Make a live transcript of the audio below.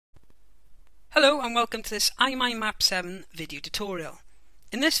Hello and welcome to this iMindMap 7 video tutorial.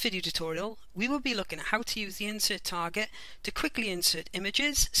 In this video tutorial we will be looking at how to use the insert target to quickly insert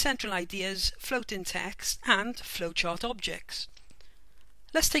images, central ideas, floating text and flowchart objects.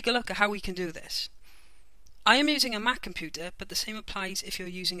 Let's take a look at how we can do this. I am using a Mac computer, but the same applies if you're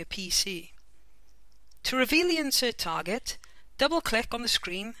using a PC. To reveal the insert target, double click on the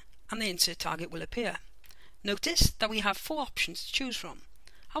screen and the insert target will appear. Notice that we have four options to choose from.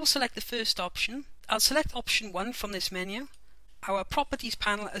 I will select the first option. I'll select option 1 from this menu. Our properties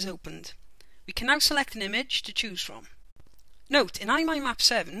panel has opened. We can now select an image to choose from. Note, in iMindMap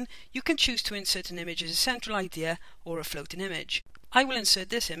 7 you can choose to insert an image as a central idea or a floating image. I will insert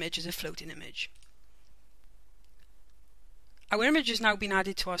this image as a floating image. Our image has now been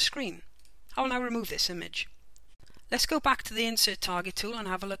added to our screen. I will now remove this image. Let's go back to the Insert Target tool and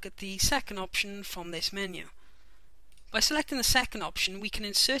have a look at the second option from this menu. By selecting the second option, we can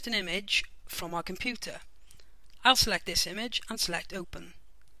insert an image from our computer. I'll select this image and select Open.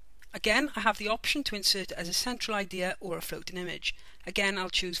 Again, I have the option to insert it as a central idea or a floating image. Again, I'll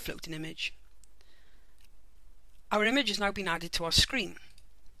choose Floating Image. Our image has now been added to our screen.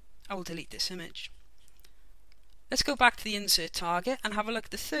 I will delete this image. Let's go back to the Insert Target and have a look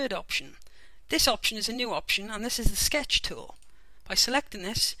at the third option. This option is a new option, and this is the Sketch tool. By selecting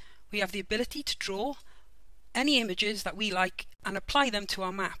this, we have the ability to draw any images that we like and apply them to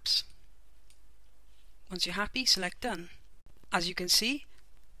our maps. Once you're happy, select Done. As you can see,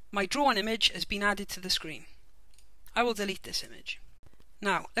 my drawn image has been added to the screen. I will delete this image.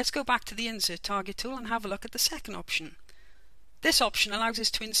 Now, let's go back to the Insert Target tool and have a look at the second option. This option allows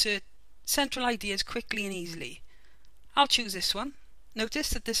us to insert central ideas quickly and easily. I'll choose this one. Notice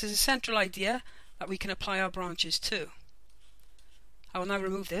that this is a central idea that we can apply our branches to. I will now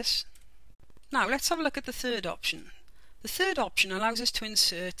remove this. Now let's have a look at the third option. The third option allows us to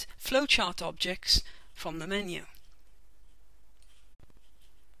insert flowchart objects from the menu.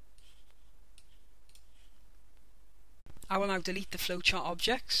 I will now delete the flowchart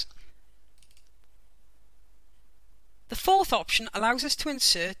objects. The fourth option allows us to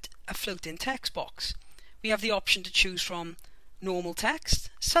insert a floating text box. We have the option to choose from normal text,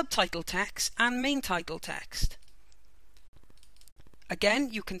 subtitle text and main title text. Again,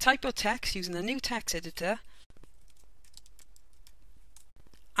 you can type your text using the new text editor,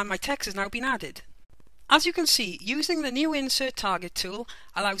 and my text has now been added. As you can see, using the new Insert Target tool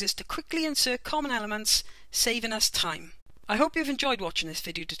allows us to quickly insert common elements, saving us time. I hope you've enjoyed watching this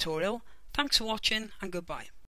video tutorial. Thanks for watching and goodbye.